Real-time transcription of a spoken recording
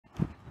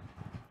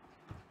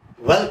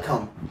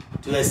Welcome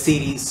to a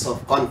series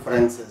of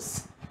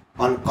conferences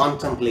on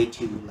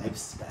Contemplative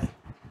Lifestyle.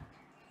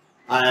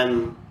 I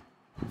am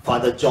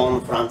Father John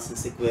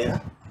Francis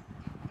Sequeira,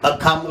 a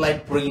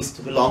Carmelite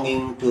priest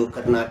belonging to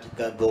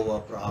Karnataka,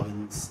 Goa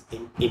province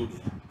in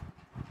India.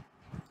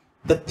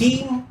 The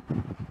theme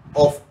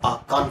of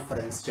our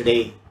conference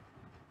today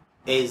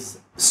is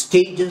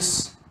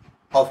Stages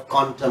of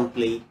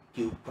Contemplative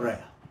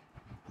Prayer.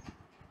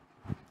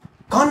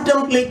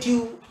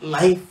 Contemplative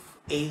life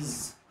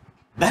is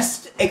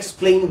best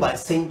explained by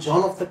St.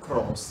 John of the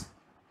Cross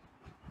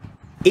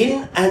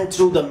in and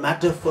through the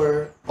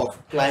metaphor of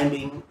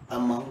climbing a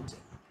mountain.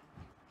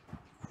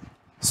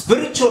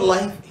 Spiritual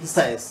life, he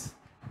says,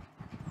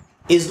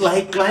 is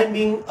like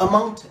climbing a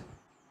mountain.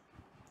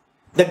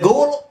 The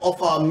goal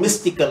of our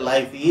mystical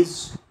life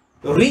is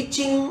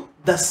reaching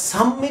the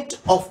summit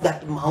of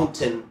that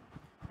mountain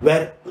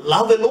where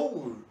love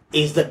alone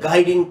is the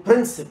guiding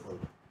principle,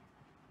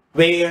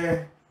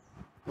 where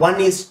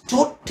one is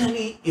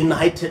totally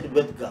united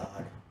with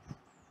God,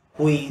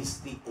 who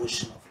is the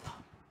ocean of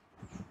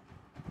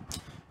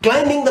love.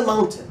 Climbing the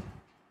mountain,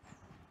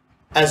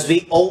 as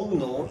we all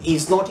know,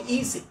 is not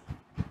easy.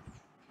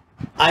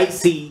 I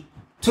see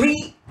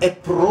three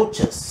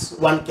approaches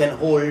one can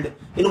hold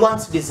in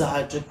one's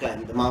desire to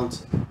climb the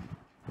mountain.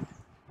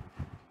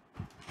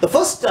 The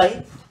first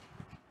type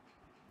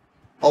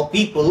of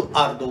people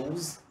are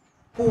those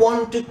who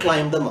want to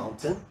climb the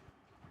mountain.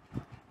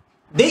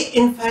 They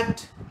in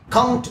fact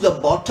come to the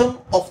bottom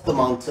of the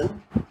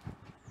mountain,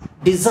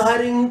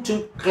 desiring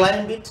to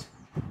climb it,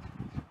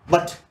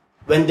 but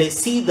when they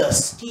see the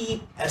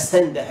steep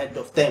ascent ahead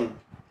of them,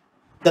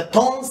 the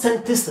thorns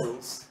and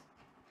thistles,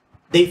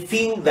 they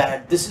feel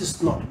that this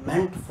is not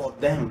meant for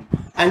them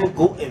and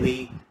go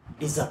away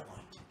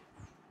disappointed.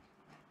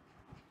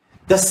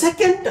 The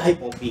second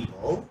type of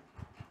people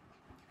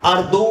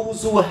are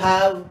those who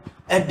have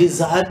a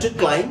desire to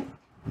climb,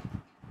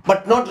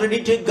 but not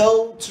ready to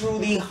go through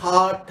the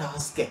hard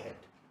task ahead.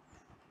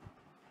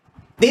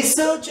 They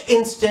search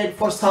instead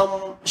for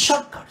some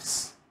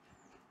shortcuts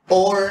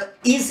or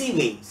easy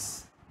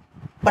ways.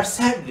 But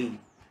sadly,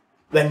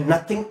 when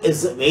nothing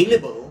is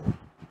available,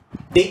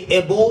 they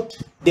abort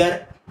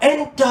their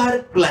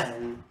entire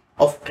plan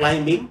of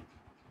climbing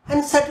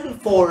and settle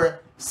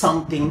for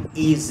something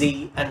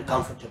easy and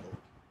comfortable.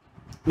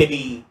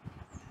 Maybe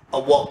a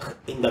walk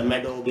in the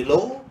meadow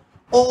below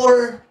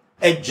or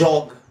a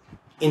jog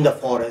in the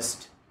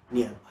forest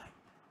nearby.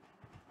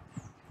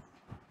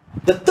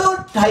 The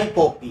third type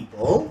of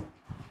people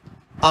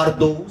are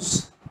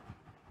those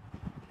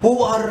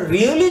who are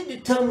really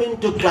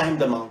determined to climb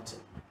the mountain.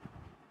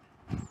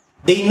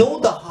 They know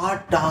the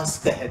hard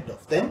task ahead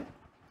of them,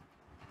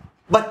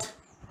 but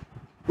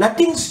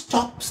nothing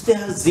stops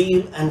their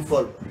zeal and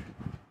fervor.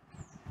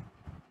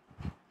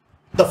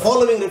 The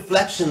following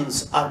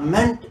reflections are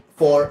meant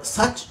for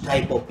such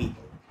type of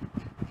people.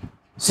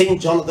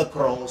 St. John of the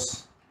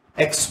Cross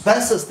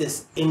expresses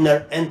this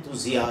inner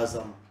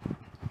enthusiasm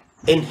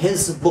in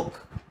his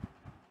book,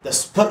 The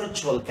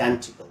Spiritual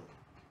Canticle,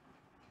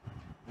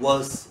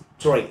 verse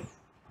 3.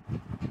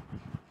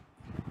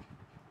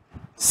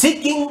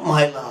 Seeking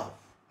my love,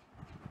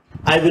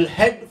 I will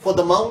head for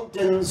the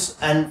mountains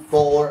and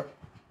for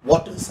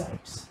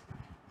watersides.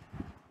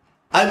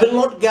 I will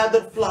not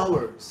gather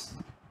flowers,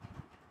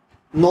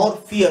 nor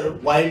fear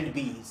wild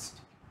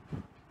beasts.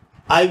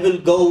 I will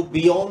go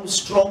beyond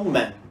strong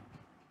men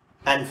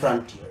and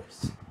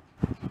frontiers.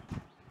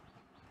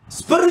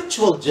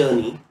 Spiritual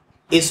journey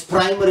is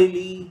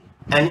primarily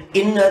an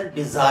inner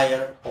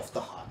desire of the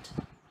heart.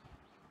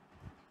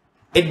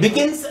 It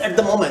begins at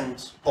the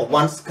moment of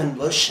one's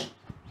conversion.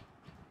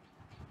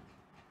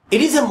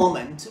 It is a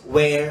moment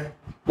where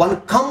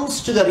one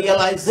comes to the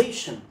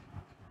realization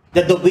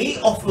that the way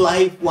of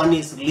life one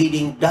is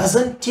leading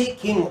doesn't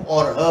take him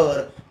or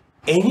her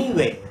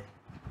anywhere.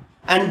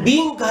 And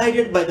being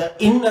guided by the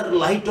inner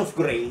light of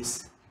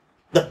grace,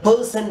 the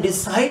person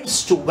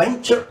decides to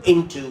venture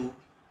into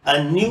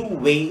a new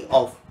way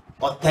of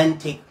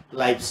authentic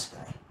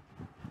lifestyle.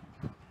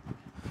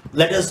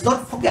 Let us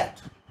not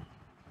forget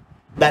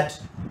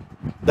that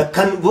the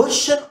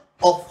conversion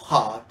of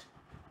heart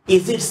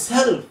is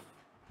itself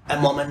a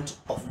moment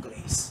of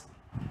grace.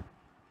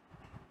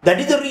 That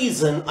is the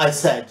reason I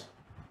said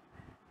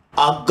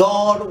our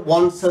God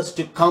wants us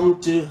to come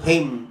to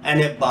Him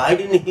and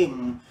abide in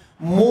Him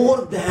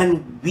more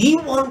than we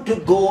want to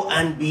go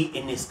and be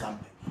in His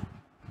company.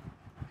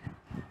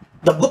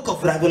 The book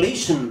of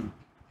Revelation,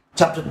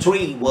 chapter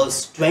 3,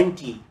 verse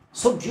 20,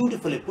 so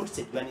beautifully puts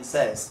it when he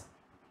says,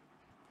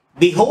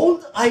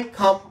 "Behold, I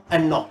come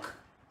and knock.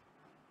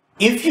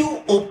 If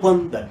you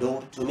open the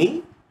door to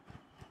me,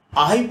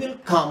 I will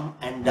come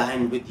and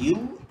dine with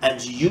you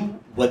and you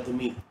with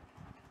me."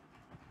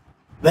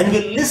 When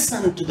we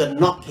listen to the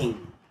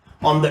knocking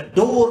on the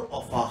door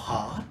of our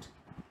heart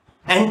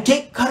and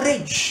take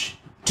courage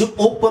to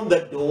open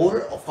the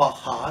door of our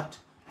heart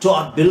to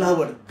our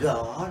beloved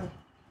God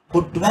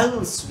who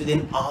dwells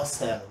within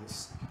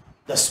ourselves,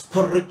 the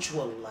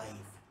spiritual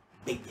life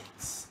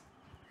begins.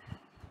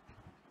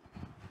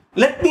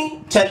 Let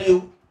me tell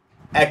you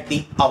at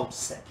the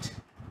outset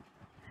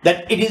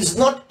that it is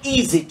not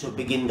easy to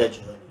begin the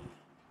journey,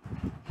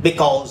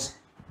 because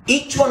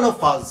each one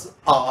of us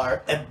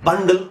are a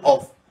bundle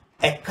of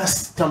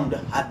accustomed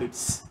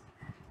habits.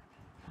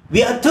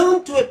 We are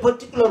turned to a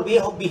particular way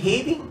of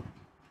behaving,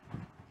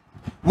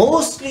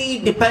 mostly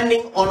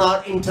depending on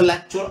our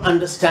intellectual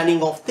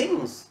understanding of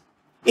things,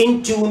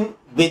 in tune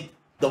with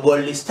the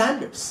worldly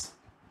standards.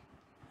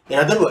 In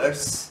other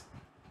words,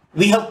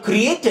 we have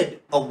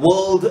created a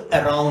world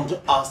around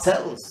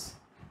ourselves,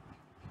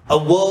 a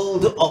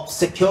world of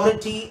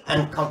security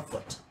and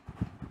comfort.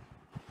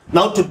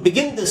 Now, to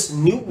begin this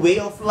new way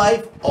of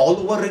life all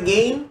over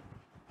again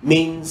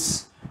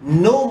means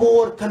no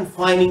more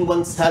confining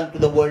oneself to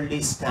the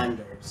worldly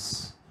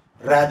standards,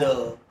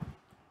 rather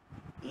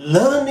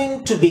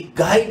learning to be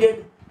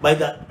guided by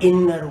the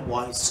inner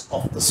voice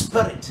of the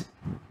Spirit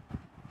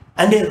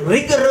and a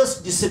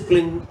rigorous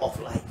discipline of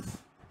life.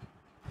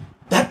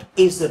 That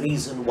is the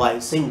reason why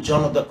St.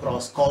 John of the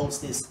Cross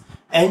calls this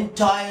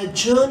entire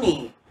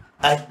journey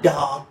a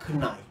dark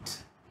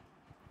night.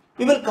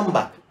 We will come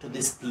back to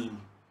this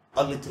theme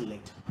a little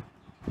later.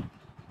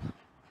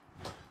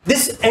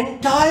 This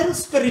entire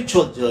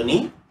spiritual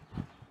journey,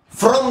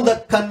 from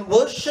the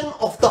conversion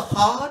of the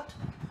heart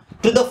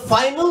to the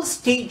final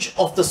stage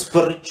of the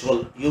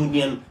spiritual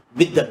union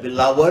with the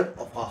beloved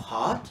of our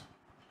heart,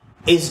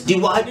 is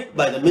divided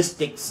by the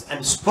mystics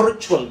and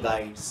spiritual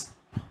guides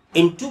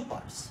in two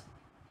parts.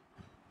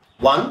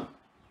 One,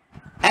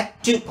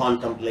 active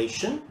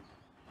contemplation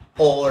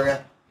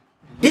or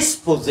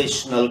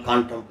dispositional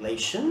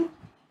contemplation,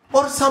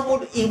 or some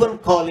would even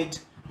call it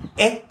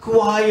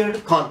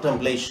acquired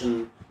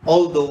contemplation,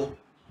 although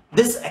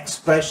this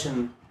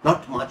expression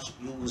not much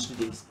used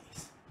these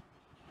days.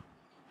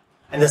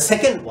 And the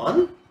second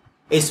one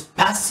is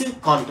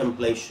passive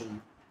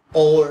contemplation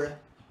or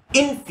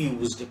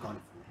infused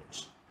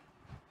contemplation.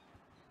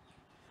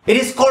 It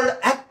is called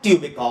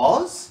active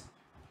because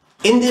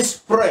in this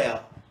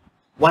prayer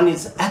one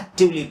is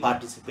actively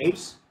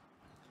participates.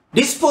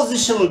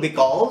 Dispositional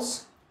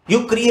because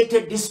you create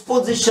a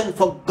disposition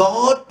for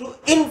God to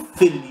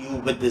infill you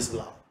with this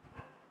love.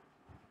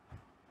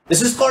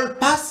 This is called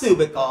passive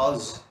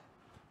because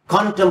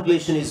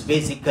contemplation is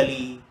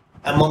basically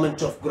a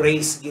moment of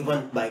grace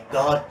given by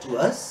God to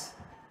us,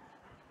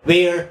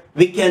 where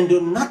we can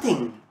do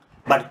nothing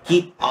but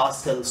keep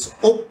ourselves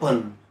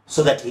open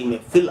so that He may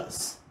fill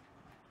us.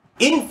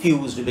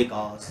 Infused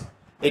because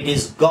it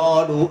is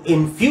God who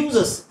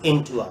infuses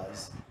into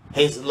us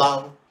His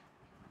love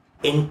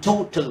in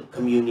total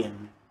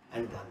communion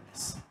and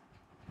oneness.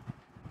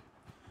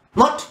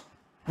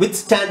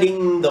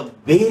 Notwithstanding the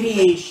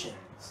variations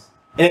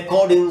in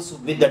accordance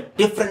with the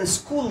different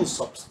schools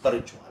of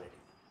spirituality,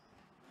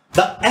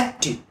 the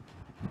active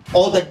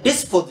or the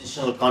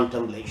dispositional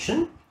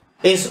contemplation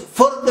is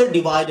further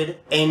divided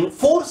in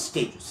 4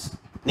 stages,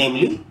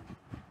 namely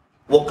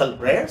vocal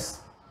prayers,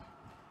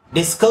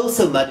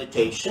 discursive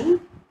meditation,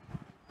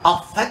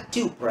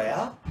 affective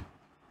prayer,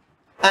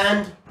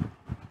 and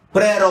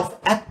prayer of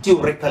active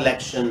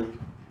recollection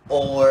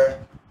or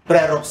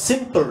prayer of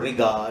simple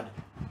regard,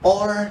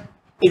 or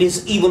it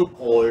is even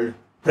called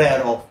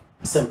prayer of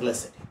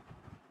simplicity.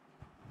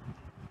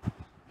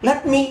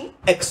 Let me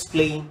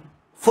explain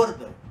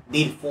further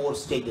these 4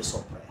 stages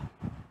of prayer.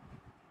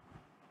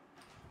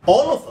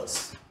 All of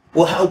us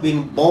who have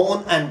been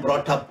born and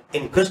brought up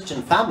in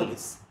Christian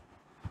families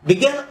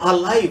began our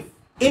life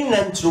in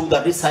and through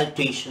the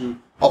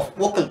recitation of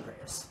vocal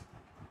prayers,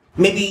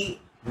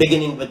 maybe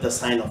beginning with the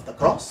sign of the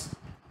cross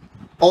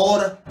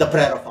or the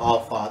prayer of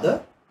Our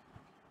Father.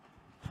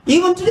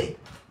 Even today,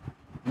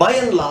 by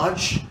and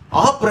large,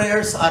 our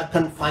prayers are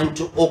confined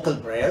to vocal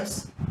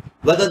prayers,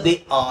 whether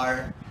they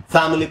are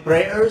family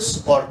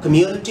prayers or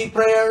community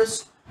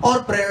prayers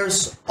or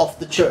prayers of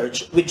the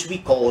church, which we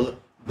call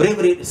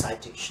breviary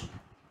recitation.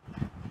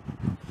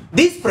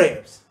 These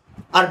prayers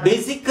are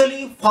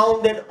basically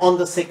founded on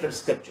the sacred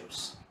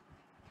scriptures.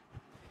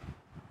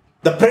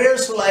 The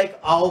prayers like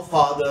Our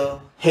Father,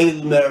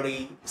 Hail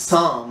Mary,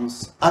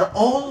 Psalms are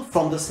all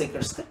from the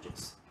sacred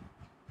scriptures.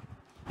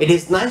 It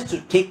is nice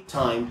to take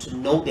time to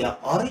know their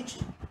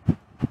origin.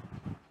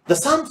 The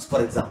Psalms,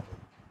 for example,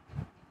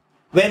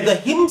 were the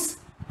hymns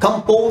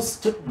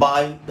composed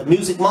by the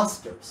music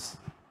masters,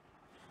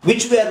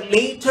 which were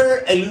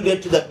later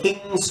alluded to the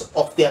kings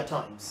of their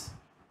times.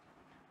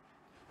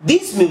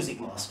 These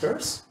music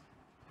masters,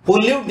 who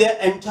lived their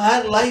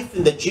entire life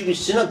in the Jewish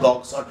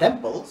synagogues or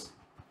temples,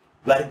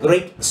 were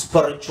great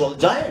spiritual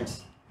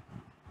giants,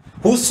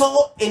 who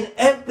saw in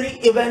every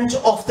event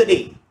of the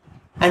day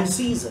and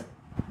season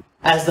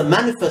as the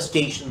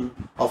manifestation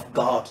of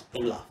God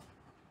in love.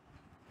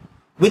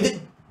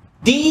 With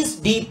these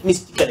deep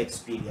mystical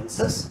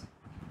experiences,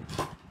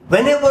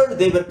 whenever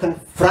they were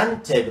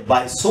confronted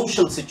by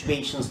social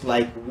situations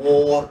like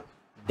war,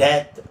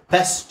 death,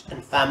 pest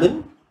and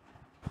famine,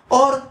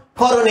 or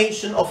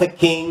coronation of a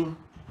king,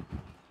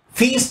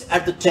 feast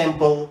at the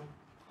temple,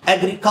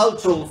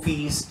 agricultural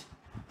feast,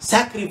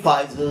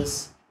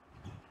 sacrifices,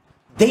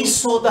 they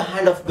saw the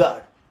hand of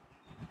God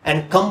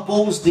and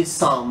composed these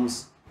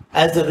psalms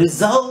as a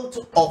result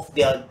of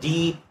their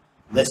deep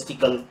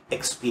mystical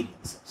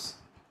experiences.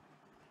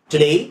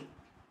 Today,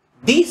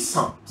 these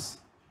psalms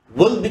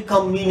will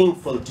become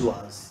meaningful to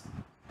us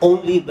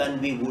only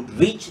when we would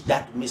reach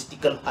that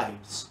mystical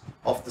heights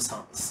of the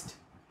psalmist.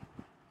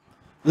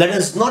 Let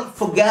us not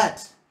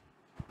forget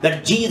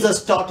that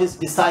Jesus taught his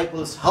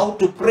disciples how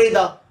to pray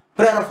the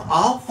prayer of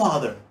our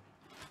Father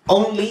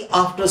only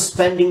after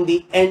spending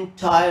the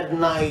entire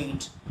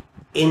night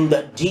in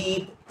the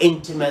deep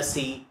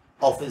intimacy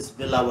of his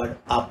beloved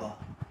Abba,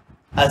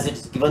 as it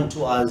is given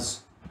to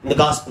us in the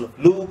Gospel of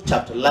Luke,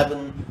 chapter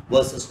 11,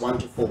 verses 1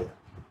 to 4.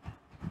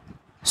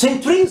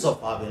 St. Teresa of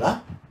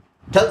Avila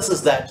tells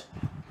us that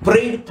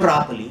prayed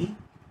properly,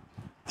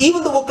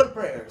 even the vocal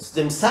prayers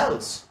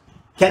themselves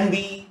can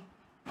be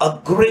a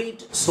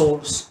great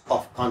source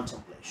of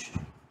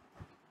contemplation.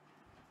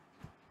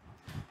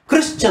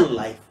 Christian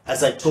life,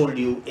 as I told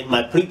you in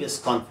my previous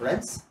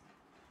conference,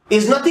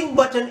 is nothing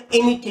but an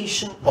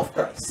imitation of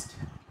Christ.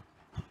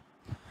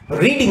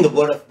 Reading the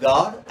Word of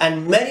God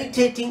and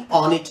meditating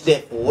on it,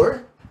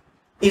 therefore,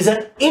 is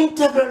an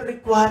integral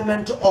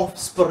requirement of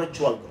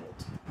spiritual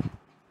growth.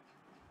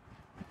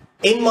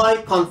 In my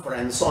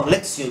conference on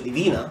Lectio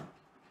Divina,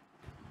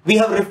 we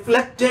have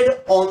reflected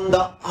on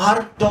the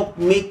art of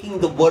making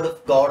the Word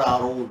of God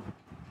our own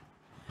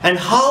and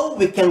how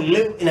we can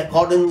live in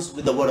accordance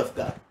with the Word of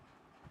God.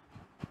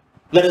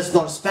 Let us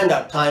not spend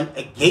our time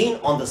again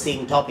on the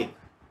same topic.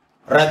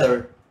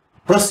 Rather,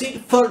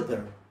 proceed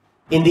further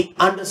in the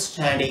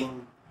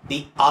understanding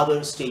the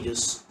other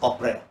stages of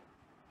prayer.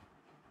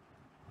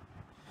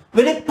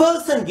 When a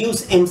person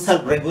gives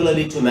himself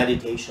regularly to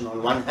meditation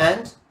on one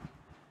hand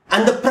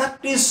and the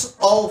practice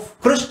of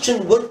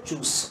Christian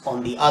virtues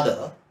on the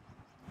other,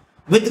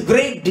 with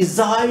great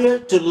desire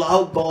to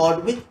love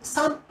God with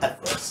some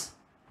efforts,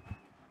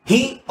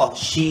 he or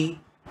she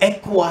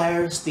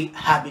acquires the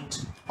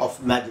habit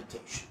of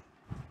meditation.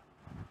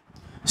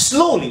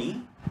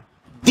 Slowly,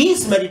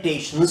 these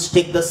meditations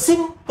take the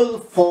simple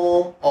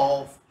form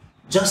of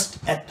just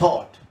a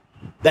thought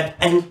that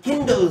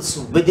enkindles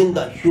within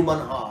the human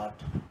heart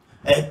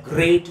a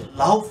great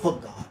love for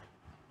God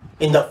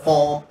in the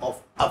form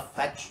of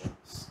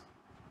affections.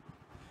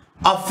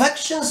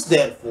 Affections,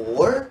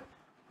 therefore,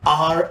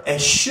 are a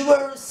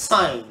sure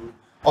sign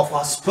of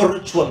our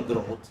spiritual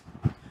growth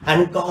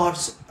and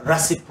God's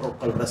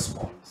reciprocal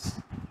response.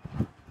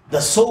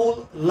 The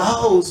soul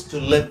loves to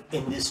live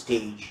in this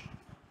stage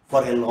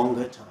for a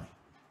longer time.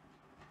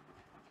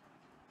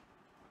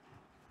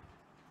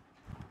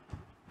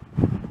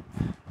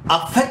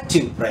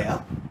 Affective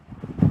prayer,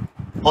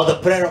 or the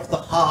prayer of the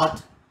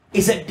heart,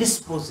 is a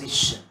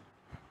disposition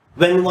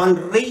when one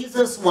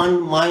raises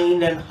one's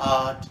mind and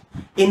heart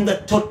in the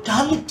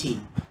totality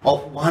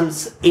of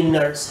one's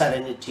inner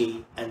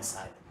serenity and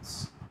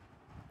silence.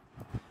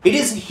 It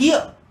is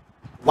here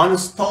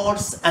one's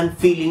thoughts and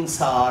feelings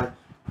are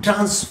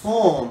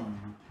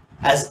transformed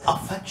as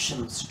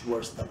affections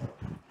towards the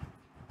Lord.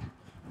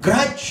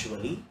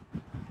 Gradually,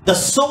 the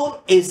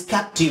soul is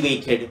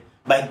captivated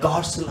by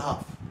God's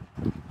love,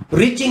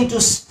 reaching to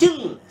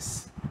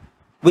stillness,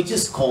 which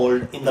is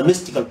called in the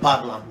mystical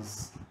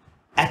parlance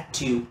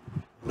active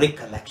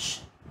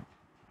recollection.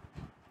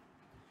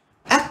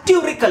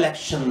 Active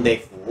recollection,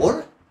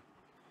 therefore,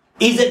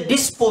 is a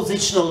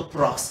dispositional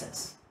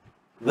process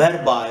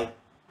whereby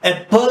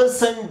a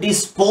person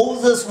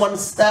disposes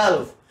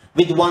oneself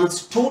with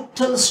one's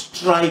total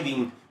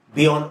striving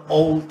beyond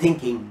all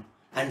thinking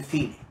and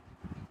feeling.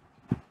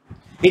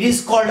 It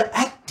is called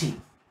active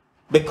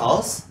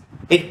because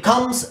it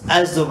comes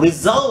as a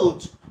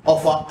result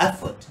of our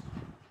effort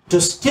to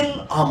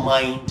still our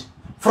mind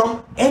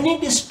from any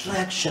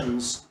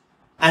distractions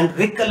and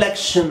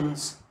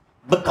recollections,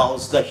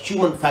 because the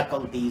human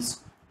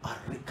faculties are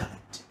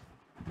recollective.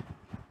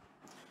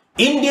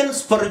 Indian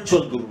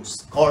spiritual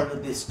gurus called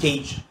this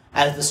stage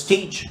as the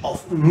stage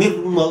of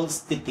Nirmal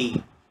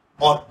Sthiti,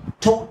 or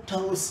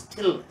total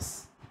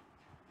stillness.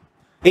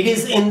 It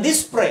is in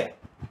this prayer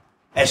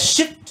a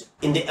shift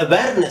in the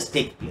awareness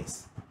takes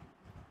place,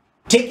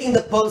 taking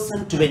the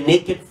person to a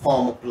naked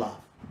form of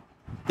love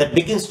that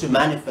begins to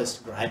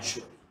manifest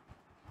gradually.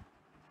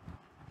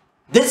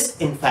 This,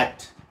 in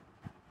fact,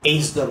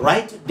 is the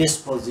right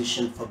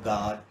disposition for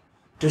God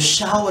to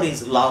shower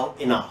His love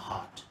in our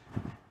heart.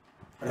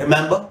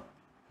 Remember,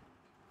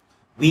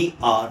 we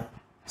are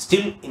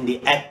still in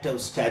the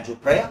active stage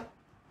of prayer.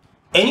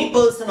 Any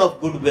person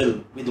of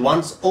goodwill with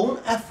one's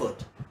own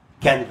effort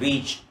can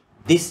reach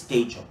this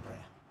stage of prayer.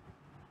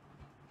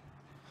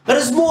 Let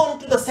us move on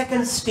to the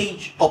second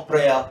stage of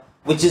prayer,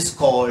 which is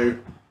called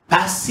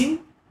passive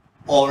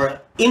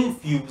or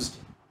infused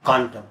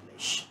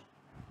contemplation.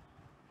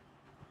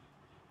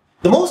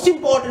 The most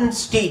important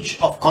stage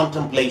of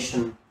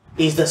contemplation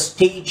is the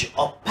stage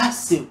of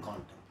passive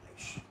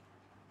contemplation.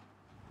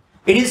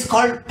 It is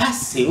called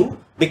passive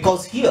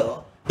because here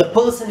the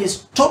person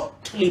is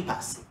totally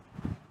passive.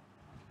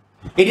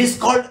 It is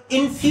called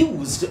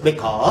infused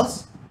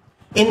because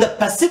in the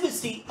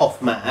passivity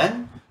of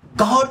man,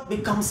 God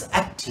becomes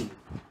active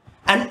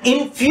and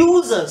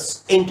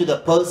infuses into the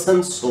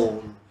person's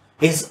soul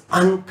is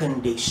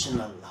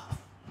unconditional love.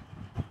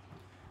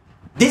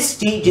 This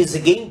stage is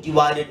again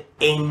divided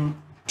in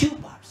two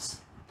parts,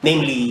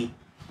 namely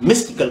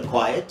mystical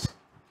quiet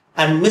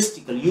and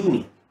mystical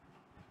union.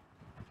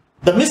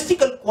 The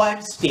mystical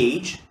quiet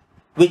stage,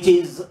 which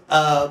is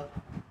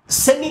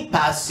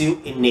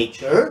semi-passive in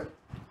nature,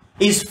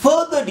 is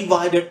further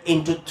divided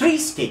into three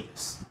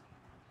stages.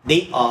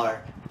 They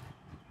are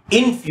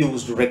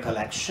infused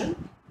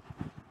recollection,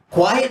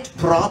 quiet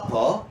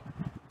proper,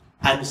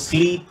 and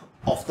sleep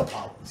of the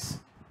powers.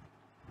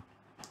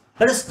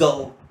 Let us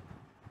go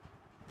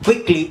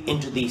quickly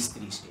into these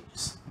three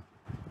stages.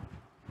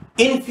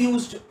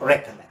 Infused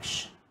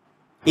recollection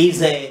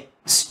is a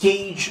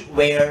stage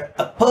where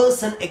a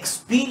person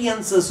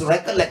experiences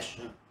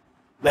recollection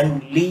when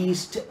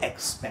least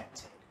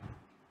expected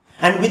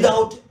and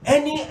without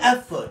any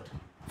effort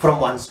from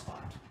one's part.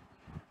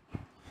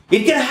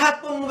 It can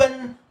happen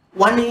when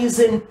one is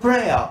in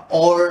prayer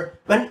or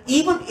when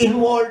even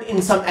involved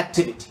in some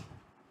activity.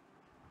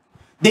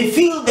 They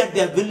feel that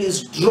their will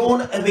is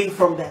drawn away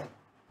from them.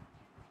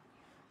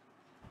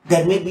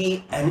 There may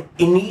be an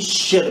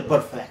initial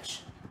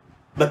perfection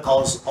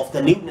because of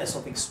the newness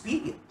of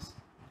experience,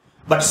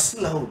 but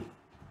slowly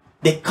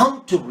they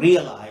come to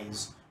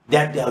realize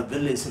that their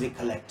will is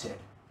recollected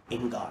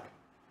in God.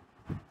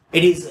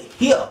 It is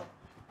here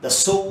the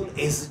soul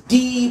is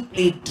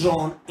deeply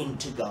drawn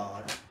into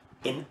God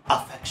in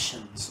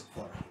affections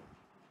for Him.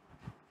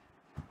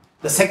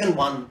 The second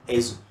one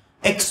is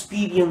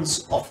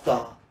experience of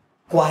the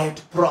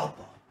quiet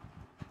proper.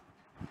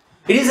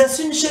 It is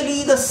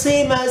essentially the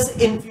same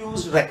as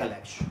infused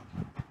recollection,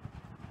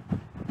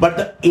 but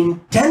the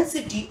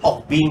intensity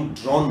of being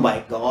drawn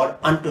by God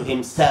unto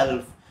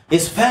Himself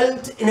is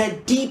felt in a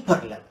deeper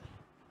level.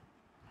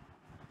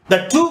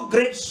 The two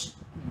great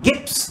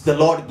gifts the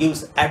Lord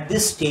gives at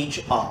this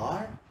stage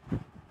are,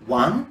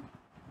 one,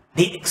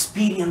 the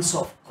experience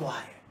of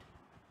quiet.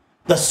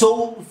 The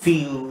soul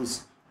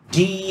feels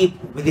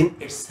deep within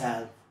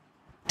itself,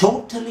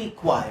 totally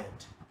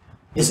quiet,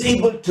 is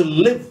able to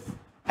live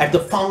at the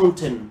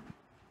fountain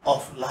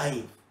of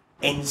life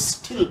in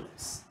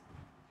stillness.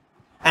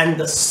 And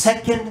the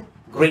second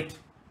great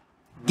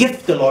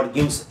gift the Lord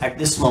gives at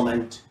this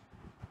moment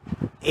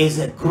is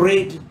a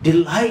great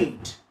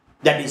delight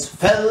that is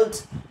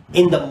felt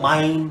in the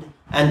mind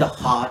and the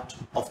heart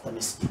of the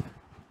mystic.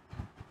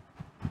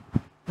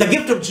 The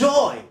gift of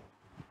joy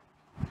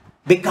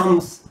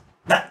becomes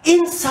the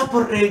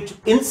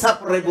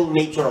inseparable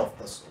nature of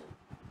the soul,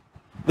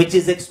 which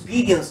is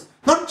experienced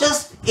not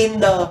just in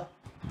the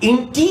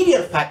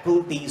interior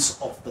faculties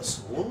of the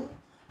soul,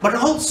 but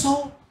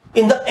also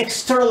in the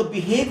external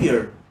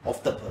behavior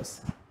of the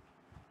person.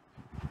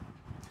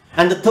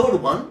 And the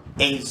third one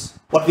is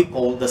what we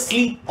call the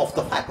sleep of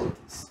the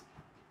faculties.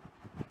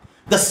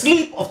 The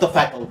sleep of the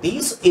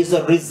faculties is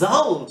a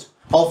result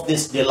of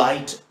this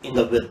delight in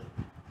the will.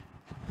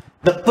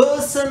 The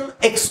person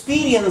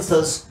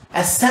experiences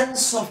a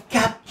sense of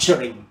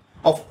capturing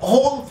of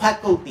all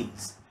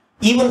faculties,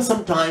 even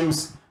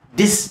sometimes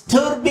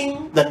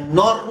disturbing the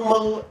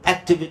normal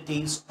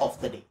activities of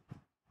the day.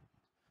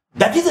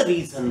 That is the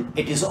reason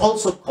it is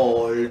also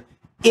called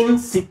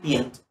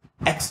incipient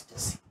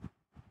ecstasy.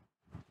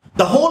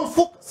 The whole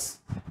focus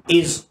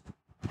is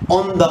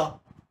on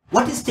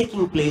what is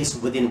taking place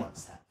within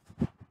oneself.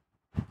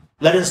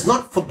 Let us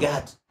not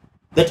forget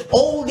that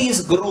all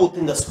this growth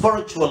in the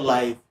spiritual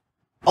life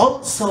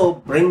also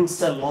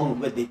brings along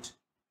with it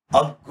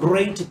a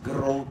great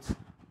growth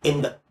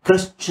in the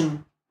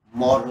Christian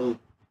moral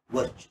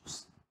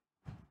virtues.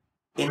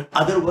 In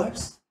other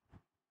words,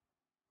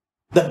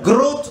 the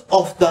growth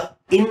of the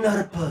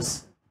inner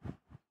person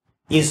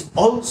is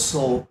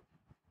also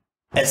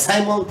a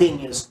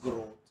simultaneous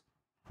growth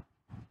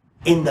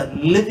in the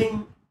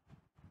living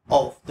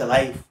of the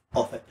life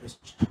of a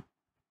Christian.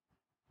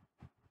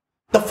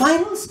 The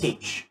final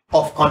stage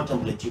of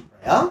contemplative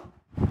prayer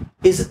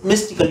is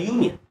mystical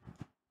union.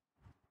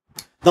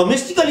 The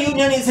mystical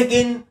union is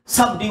again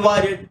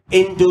subdivided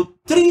into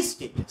three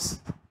stages: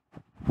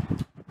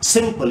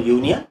 simple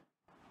union,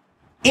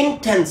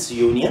 intense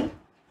union,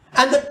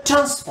 and the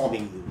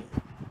transforming union.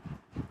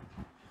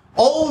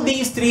 All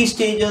these three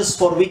stages,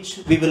 for which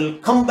we will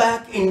come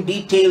back in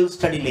detail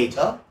study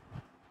later,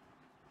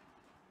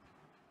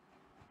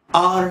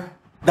 are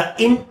the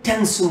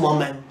intense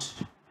moment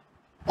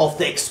of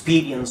the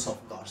experience of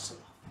God's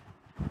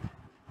love.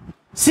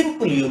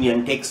 Simple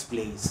union takes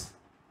place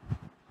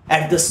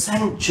at the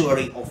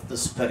sanctuary of the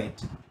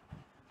Spirit,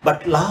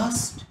 but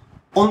lasts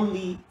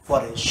only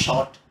for a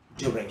short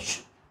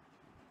duration.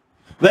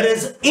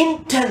 Whereas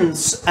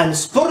intense and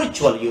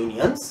spiritual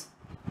unions,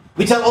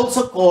 which are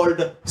also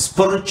called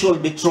spiritual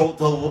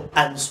betrothal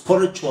and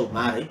spiritual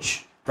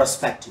marriage,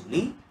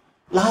 respectively,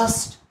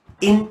 last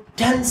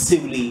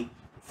intensively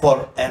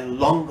for a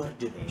longer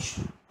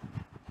duration.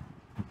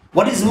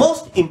 What is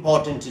most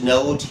important to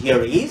note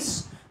here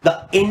is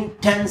the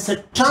intense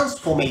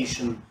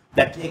transformation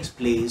that takes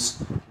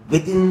place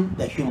within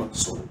the human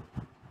soul.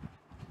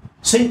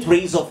 Saint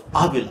Teresa of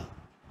Avila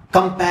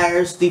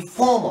compares the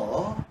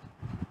former,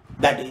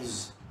 that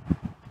is,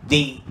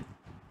 the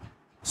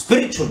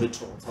spiritual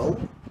betrothal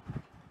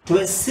to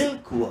a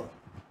silkworm,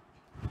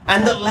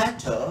 and the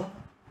latter,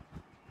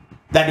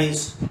 that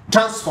is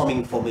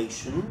transforming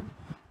formation,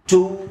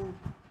 to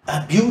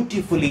a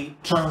beautifully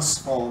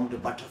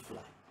transformed butterfly.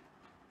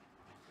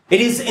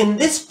 It is in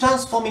this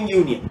transforming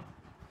union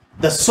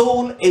the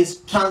soul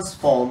is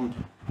transformed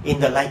in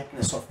the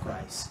likeness of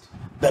Christ,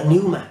 the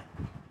new man,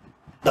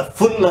 the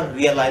fuller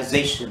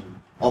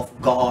realization of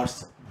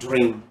God's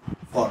dream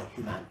for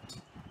humanity.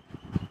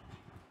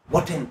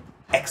 What an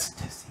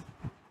ecstasy!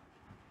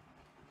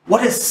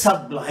 What a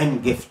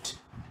sublime gift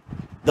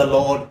the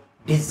Lord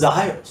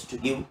desires to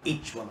give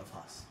each one of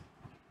us.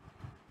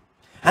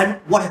 And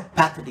what a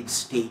pathetic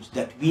stage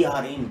that we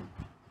are in.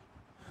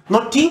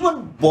 Not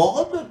even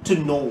bothered to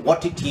know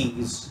what it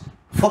is,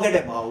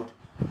 forget about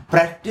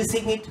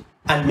practicing it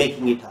and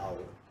making it our own.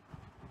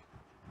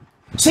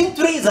 Saint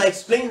Teresa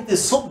explains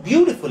this so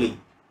beautifully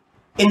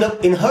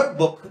in her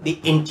book, The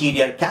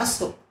Interior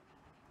Castle.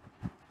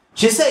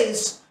 She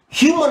says,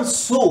 human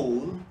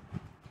soul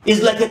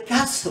is like a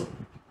castle,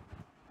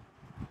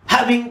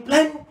 having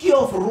plenty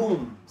of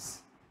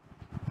rooms,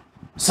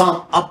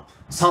 some up,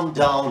 some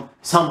down,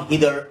 some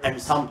hither and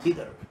some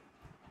thither.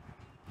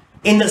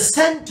 In the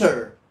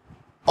center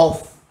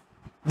of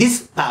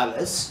this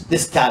palace,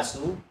 this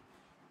castle,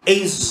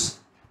 is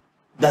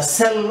the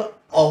cell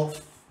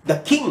of the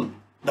king,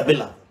 the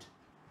beloved.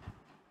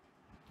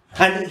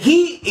 And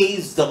he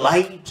is the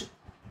light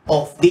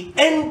of the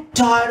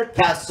entire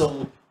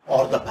castle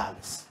or the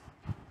palace.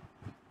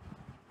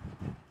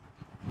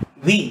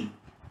 We,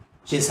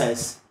 she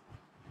says,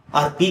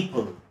 are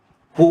people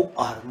who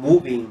are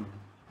moving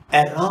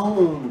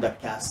around the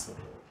castle,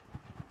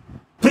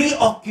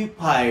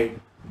 preoccupied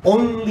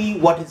only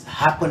what is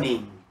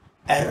happening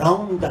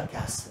around the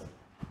castle.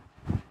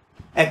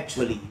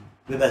 Actually,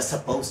 we were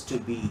supposed to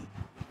be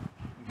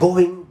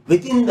going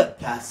within the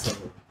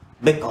castle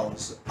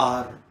because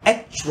our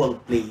actual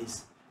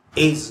place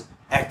is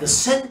at the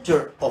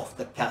center of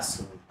the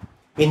castle,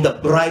 in the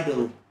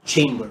bridal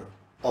chamber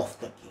of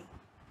the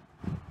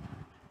king.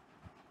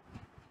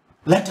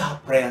 Let our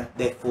prayer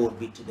therefore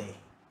be today,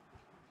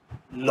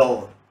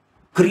 Lord,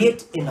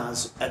 create in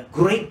us a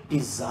great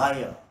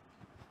desire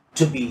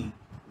to be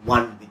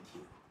one with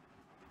you.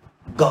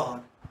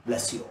 God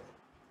bless you all.